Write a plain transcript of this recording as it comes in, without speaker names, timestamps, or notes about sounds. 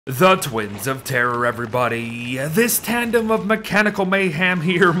The Twins of Terror, everybody. This tandem of mechanical mayhem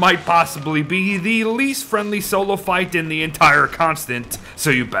here might possibly be the least friendly solo fight in the entire constant, so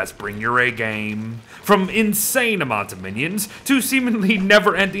you best bring your A game. From insane amounts of minions to seemingly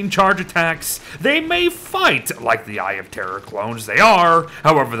never-ending charge attacks, they may fight like the Eye of Terror clones they are.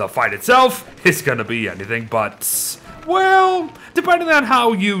 However, the fight itself is gonna be anything but, well, depending on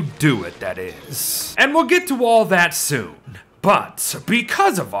how you do it, that is. And we'll get to all that soon. But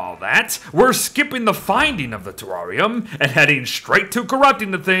because of all that, we're skipping the finding of the terrarium and heading straight to corrupting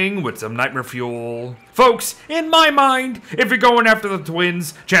the thing with some nightmare fuel. Folks, in my mind, if you're going after the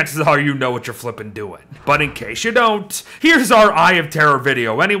twins, chances are you know what you're flippin' doing. But in case you don't, here's our Eye of Terror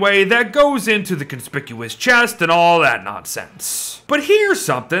video anyway that goes into the conspicuous chest and all that nonsense. But here's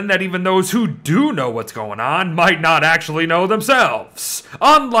something that even those who do know what's going on might not actually know themselves.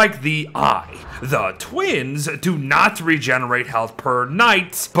 Unlike the Eye, the twins do not regenerate health per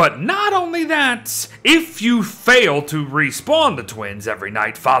night, but not only that, if you fail to respawn the twins every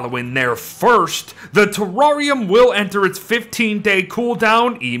night following their first, the terrarium will enter its 15-day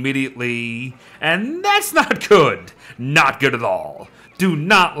cooldown immediately. And that's not good. Not good at all. Do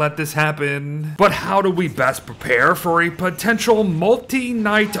not let this happen. But how do we best prepare for a potential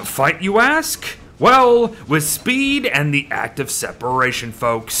multi-night fight, you ask? Well, with speed and the active separation,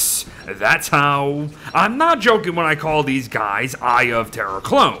 folks. That's how. I'm not joking when I call these guys Eye of Terror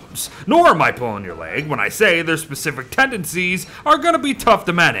clones, nor am I pulling your leg when I say their specific tendencies are gonna be tough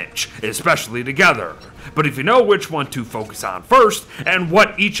to manage, especially together. But if you know which one to focus on first, and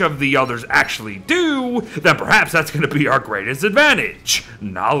what each of the others actually do, then perhaps that's going to be our greatest advantage.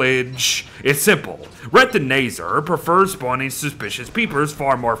 Knowledge. It's simple. Retinazer prefers spawning suspicious peepers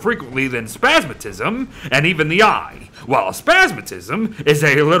far more frequently than Spasmatism, and even the Eye. While Spasmatism is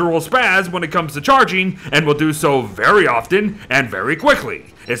a literal spaz when it comes to charging, and will do so very often and very quickly,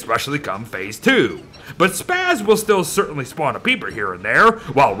 especially come phase 2. But Spaz will still certainly spawn a peeper here and there,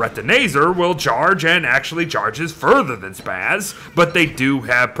 while Retinazer will charge and actually charges further than Spaz, but they do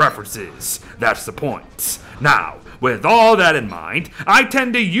have preferences. That's the point. Now, with all that in mind, I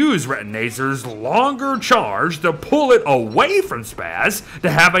tend to use Retinazer's longer charge to pull it away from Spaz to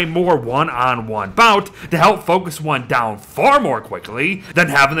have a more one-on-one bout to help focus one down far more quickly than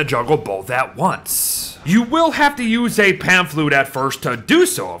having to juggle both at once. You will have to use a pamphlet at first to do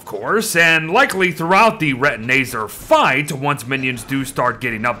so, of course, and likely throughout the Retinazer fight once minions do start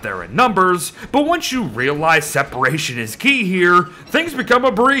getting up there in numbers, but once you realize separation is key here, things become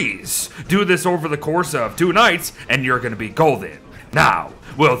a breeze. Do this over the course of 2 nights and you're gonna be golden. Now,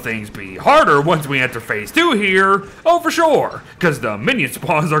 will things be harder once we enter phase 2 here? Oh, for sure, because the minion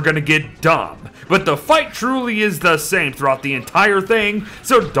spawns are gonna get dumb. But the fight truly is the same throughout the entire thing,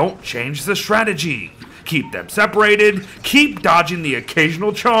 so don't change the strategy. Keep them separated, keep dodging the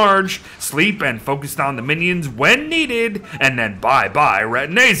occasional charge, sleep and focus on the minions when needed, and then bye-bye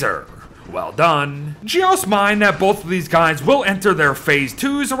Retinazer. Well done. Just mind that both of these guys will enter their phase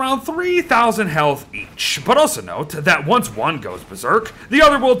 2s around 3,000 health each, but also note that once one goes berserk, the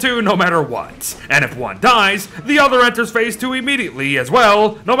other will too no matter what. And if one dies, the other enters phase 2 immediately as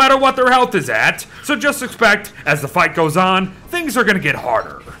well, no matter what their health is at, so just expect, as the fight goes on, things are gonna get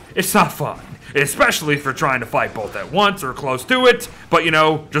harder. It's not fun. Especially if you're trying to fight both at once or close to it, but you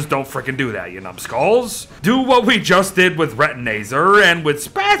know, just don't frickin' do that, you numbskulls. Do what we just did with Retinazer, and with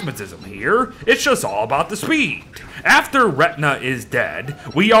Spasmatism here, it's just all about the speed. After Retina is dead,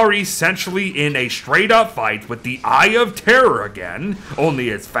 we are essentially in a straight up fight with the Eye of Terror again, only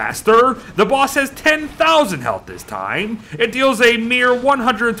it's faster. The boss has 10,000 health this time, it deals a mere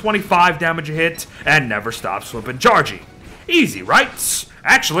 125 damage a hit, and never stops flippin' charging. Easy, right?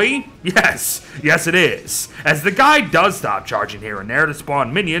 Actually, yes it is, as the guy does stop charging here and there to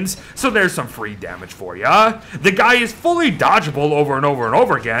spawn minions, so there's some free damage for ya. The guy is fully dodgeable over and over and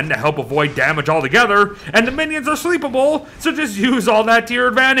over again to help avoid damage altogether, and the minions are sleepable, so just use all that to your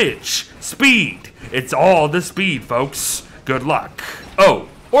advantage. Speed. It's all the speed, folks. Good luck. Oh,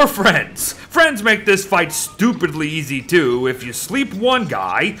 or friends. Friends make this fight stupidly easy too. If you sleep one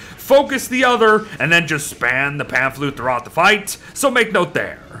guy, focus the other, and then just spam the pamphlet throughout the fight, so make note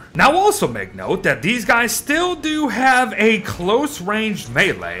there. Now also make note that these guys still do have a close-ranged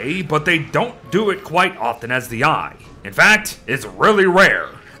melee, but they don't do it quite often as the Eye. In fact, it's really rare.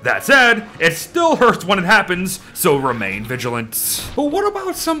 That said, it still hurts when it happens, so remain vigilant. But what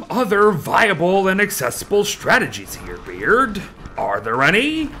about some other viable and accessible strategies here, Beard? Are there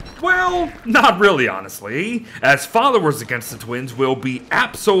any? Well, not really, honestly, as followers against the twins will be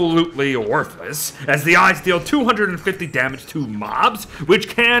absolutely worthless, as the eyes deal 250 damage to mobs, which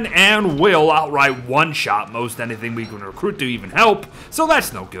can and will outright one-shot most anything we can recruit to even help, so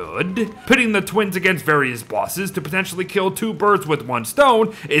that's no good. Pitting the twins against various bosses to potentially kill 2 birds with 1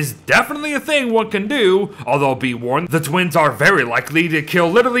 stone is definitely a thing one can do, although be warned, the twins are very likely to kill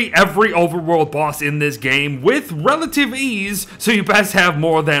literally every overworld boss in this game with relative ease, so you best have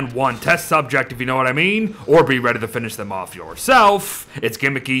more than 1 test subject, if you know what I mean, or be ready to finish them off yourself. It's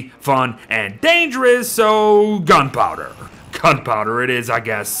gimmicky, fun, and dangerous, so gunpowder. Gunpowder it is, I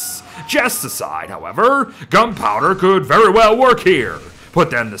guess. Just aside, however, gunpowder could very well work here. Put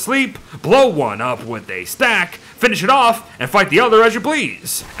them to sleep, blow one up with a stack, finish it off, and fight the other as you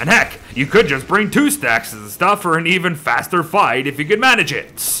please. And heck, you could just bring 2 stacks of the stuff for an even faster fight if you could manage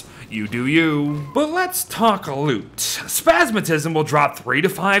it. You do you. But let's talk loot. Spasmatism will drop 3 to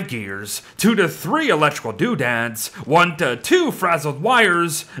 5 gears, 2 to 3 electrical doodads, 1 to 2 frazzled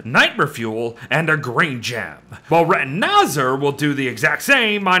wires, nightmare fuel, and a green gem. While Retinazer will do the exact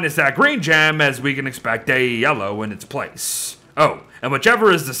same, minus that green gem, as we can expect a yellow in its place. Oh, and whichever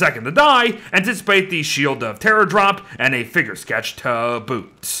is the second to die, anticipate the Shield of Terror drop and a figure sketch to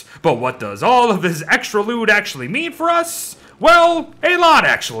boot. But what does all of this extra loot actually mean for us? Well, a lot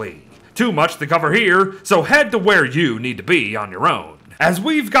actually. Too much to cover here, so head to where you need to be on your own. As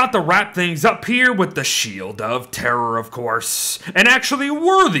we've got to wrap things up here with the Shield of Terror, of course. An actually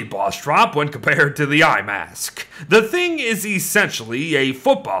worthy boss drop when compared to the eye mask. The thing is essentially a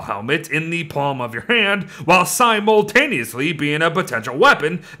football helmet in the palm of your hand, while simultaneously being a potential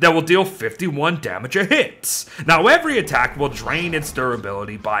weapon that will deal 51 damage a hit. Now every attack will drain its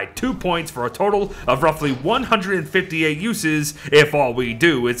durability by 2 points for a total of roughly 158 uses if all we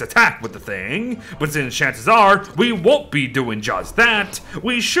do is attack with the thing. But since chances are we won't be doing just that,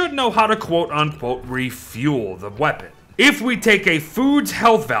 we should know how to quote-unquote refuel the weapon. If we take a food's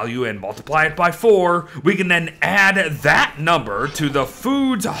health value and multiply it by 4, we can then add that number to the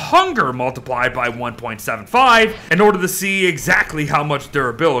food's hunger multiplied by 1.75 in order to see exactly how much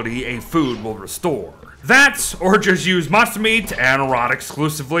durability a food will restore. That, or just use monster meat and rot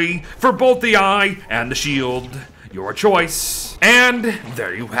exclusively for both the eye and the shield. Your choice. And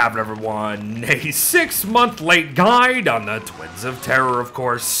there you have it, everyone. A 6-month late guide on the Twins of Terror, of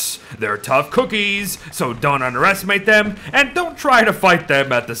course. They're tough cookies, so don't underestimate them, and don't try to fight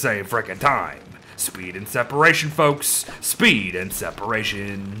them at the same frickin' time. Speed and separation, folks. Speed and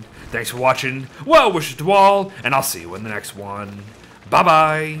separation. Thanks for watching. Well wishes to all, and I'll see you in the next one.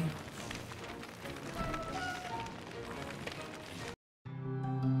 Bye-bye.